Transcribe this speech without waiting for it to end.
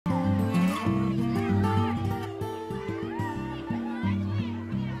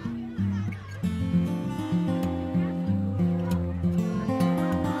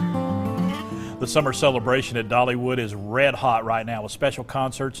The summer celebration at Dollywood is red hot right now with special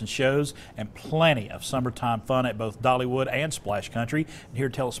concerts and shows and plenty of summertime fun at both Dollywood and Splash Country. And here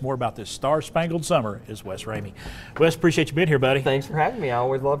to tell us more about this star-spangled summer is Wes Ramey. Wes, appreciate you being here, buddy. Thanks for having me. I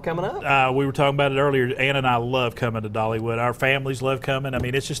always love coming up. We were talking about it earlier. Ann and I love coming to Dollywood. Our families love coming. I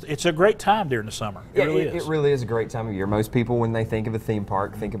mean, it's a great time during the summer. It really is. It really is a great time of year. Most people, when they think of a theme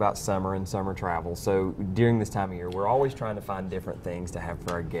park, think about summer and summer travel. So during this time of year, we're always trying to find different things to have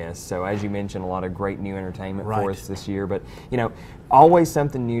for our guests. So as you mentioned, a lot of great new entertainment for us this year. But, you know, always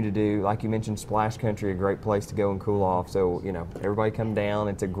something new to do. Like you mentioned, Splash Country, a great place to go and cool off. So, you know, everybody come down.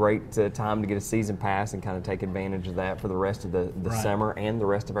 It's a great time to get a season pass and kind of take advantage of that for the rest of the summer and the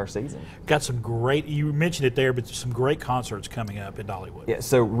rest of our season. Got some great, you mentioned it there, but some great concerts coming up in Dollywood. Yeah,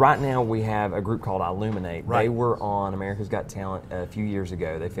 so right now we have a group called Illuminate. They were on America's Got Talent a few years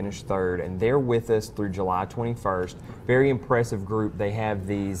ago. They finished third, and they're with us through July 21st. Very impressive group. They have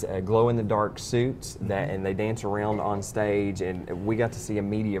these glow-in-the-dark suits and they dance around on stage, and we got to see a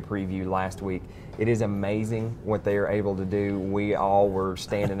media preview last week. It is amazing what they are able to do. We all were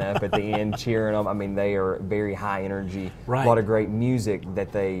standing up at the end cheering them. I mean, they are very high energy. A lot of great music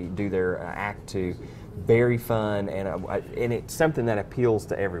that they do their act to. Very fun, and it's something that appeals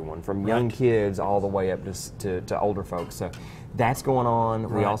to everyone, from young kids all the way up to older folks. So that's going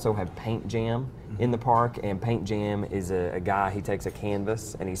on. We also have Paint Jam in the park, and Paint Jam is a guy, he takes a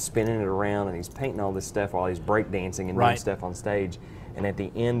canvas and he's spinning it around and he's painting all this stuff while he's breakdancing and doing stuff on stage. And at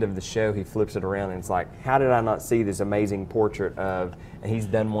the end of the show, he flips it around and it's like, how did I not see this amazing portrait of, and he's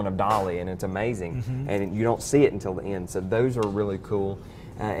done one of Dolly, and it's amazing. And you don't see it until the end. So those are really cool.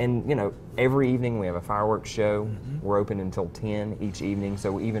 And, you know, every evening we have a fireworks show. We're open until 10 each evening,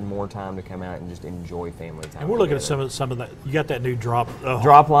 so even more time to come out and just enjoy family time. And we're looking at some of that. You got that new drop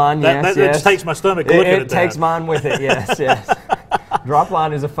line, yes. That just takes my stomach looking at that. It takes mine with it, yes, yes. Drop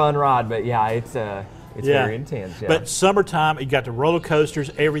line is a fun ride, but yeah, it's very intense. Yeah. But summertime, you got the roller coasters,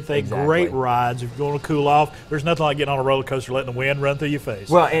 everything, great rides. If you want to cool off, there's nothing like getting on a roller coaster, letting the wind run through your face.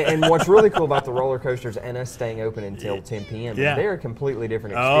 Well, and what's really cool about the roller coasters and us staying open until 10 p.m. They're a completely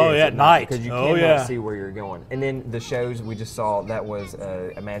different experience at night because you cannot see where you're going. And then the shows we just saw, that was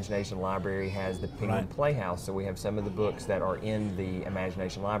Imagination Library has the Penguin Playhouse, so we have some of the books that are in the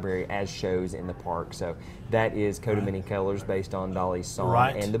Imagination Library as shows in the park. So that is Coat of Many Colors, based on Dolly's song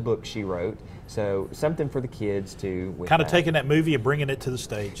and the book she wrote. So something for the kids too. Kind of taking that movie and bringing it to the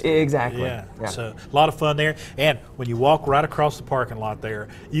stage. Exactly. Yeah. So a lot of fun there. And when you walk right across the parking lot there,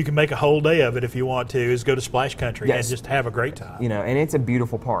 you can make a whole day of it if you want to. Is go to Splash Country and just have a great time. You know, and it's a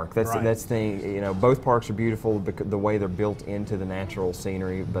beautiful park. That's the thing. You know, both parks are beautiful because the way they're built into the natural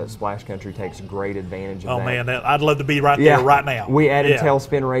scenery. But Splash Country takes great advantage of that. Oh man, I'd love to be right there right now. We added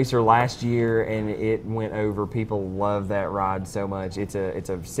Tailspin Racer last year, and it went over. People love that ride so much. It's a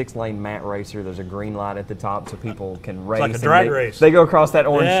 6-lane mat racer. There's a green light at the top so people can race. It's like a drag race. They go across that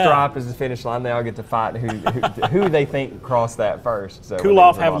orange stripe as the finish line. They all get to fight who they think crossed that first. So cool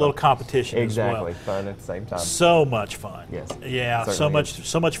off, have a little competition exactly. as well. Fun at the same time. So much fun. Yes. Yeah, so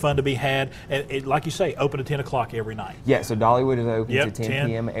much fun to be had. And like you say, open at 10 o'clock every night. Yeah, so Dollywood is open to 10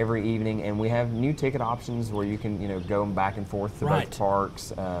 p.m. every evening, and we have new ticket options where you can go back and forth to both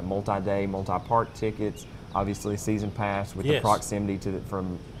parks, multi-day, multi-park tickets. Obviously, season pass with the proximity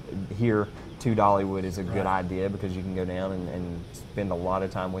from here to Dollywood is a good idea because you can go down and spend a lot of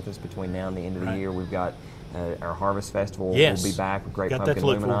time with us between now and the end of the year. We've got our Harvest Festival will be back with Great Pumpkin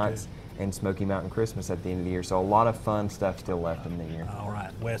Illuminati and Smoky Mountain Christmas at the end of the year. So a lot of fun stuff still left in the year. All right,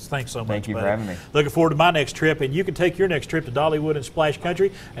 Wes, thanks so much. Thank you for having me. Looking forward to my next trip, and you can take your next trip to Dollywood and Splash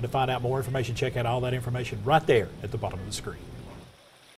Country. And to find out more information, check out all that information right there at the bottom of the screen.